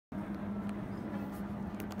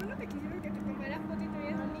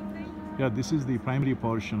Yeah, this is the primary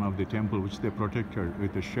portion of the temple which they protected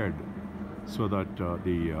with a shed, so that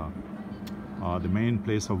the main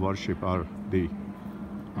place of worship, or the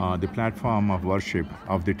platform of worship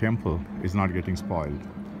of the temple, is not getting spoiled.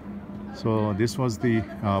 So this was the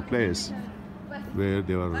place where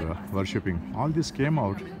they were worshipping. All this came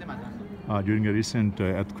out during a recent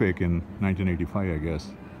earthquake in 1985, I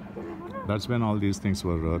guess. That's when all these things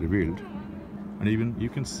were revealed. And even you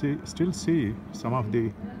can still see some of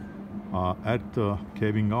the earth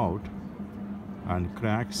caving out and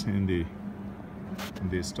cracks in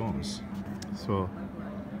the stones. So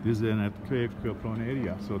this is an earthquake prone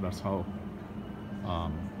area, so that's how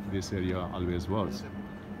this area always was.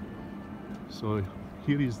 So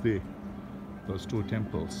here is those two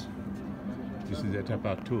temples. This is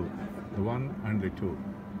Etapa 2, the 1 and the 2.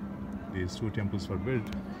 These two temples were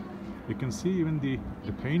built. You can see even the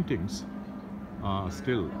paintings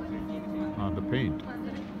still, the paint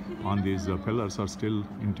on these pillars are still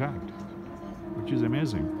intact, which is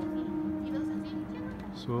amazing.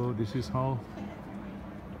 So this is how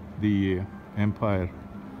the empire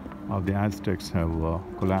of the Aztecs have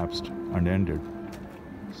collapsed and ended.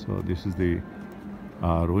 So this is the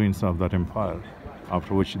ruins of that empire,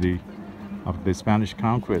 after which after the Spanish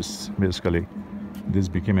conquests, basically, this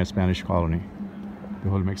became a Spanish colony. The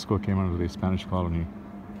whole Mexico came under the Spanish colony,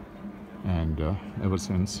 and ever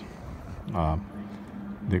since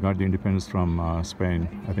they got the independence from Spain,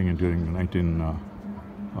 I think during the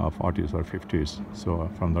 1940s or 50s. So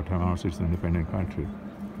from that time on, it's an independent country.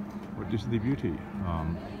 But this is the beauty.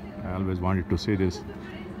 I always wanted to see this.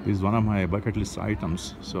 This is one of my bucket list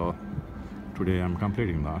items, so today I'm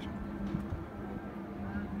completing that.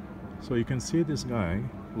 So you can see this guy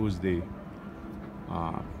who's the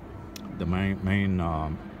main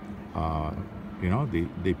you know,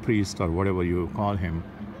 the priest or whatever you call him,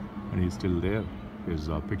 and he's still there. His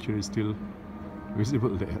picture is still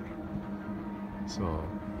visible there. So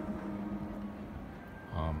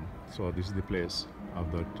so this is the place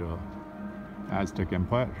of that Aztec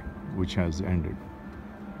empire which has ended.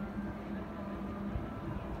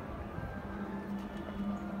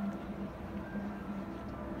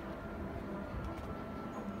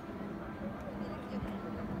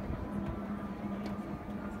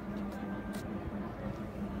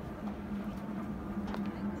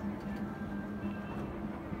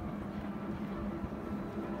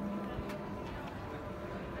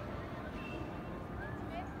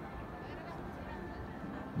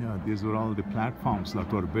 Yeah, these were all the platforms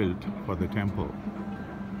that were built for the temple,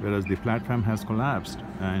 whereas the platform has collapsed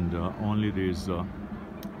and only these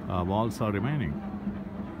walls are remaining.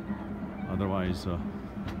 Otherwise,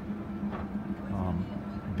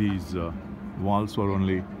 these walls were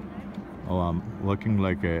only working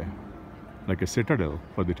like a citadel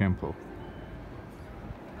for the temple.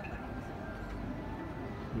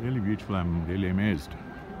 Really beautiful. I'm really amazed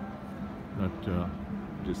that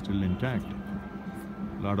it is still intact.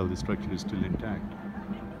 A lot of the structure is still intact.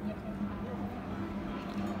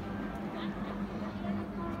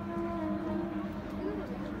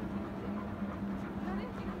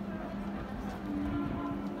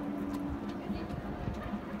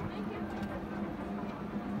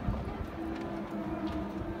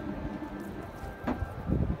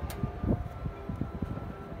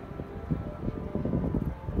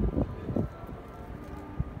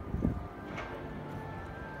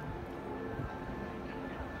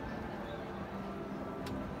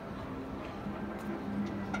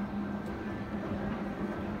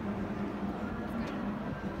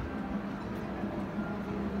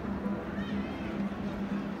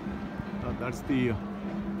 That's the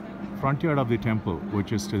front yard of the temple,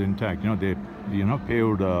 which is still intact. You know, they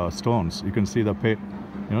paved stones. You can see the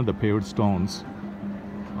paved stones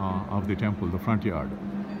of the temple, the front yard.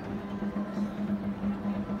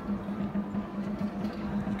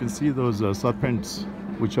 You can see those serpents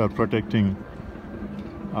which are protecting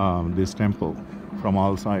this temple from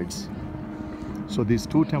all sides. So these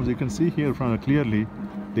two temples, you can see here from clearly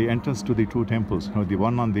the entrance to the two temples. You know, the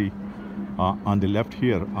one on the left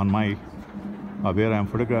here, on my where I am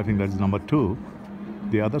photographing, that is number 2.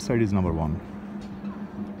 The other side is number 1.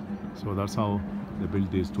 So that's how they built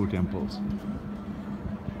these two temples.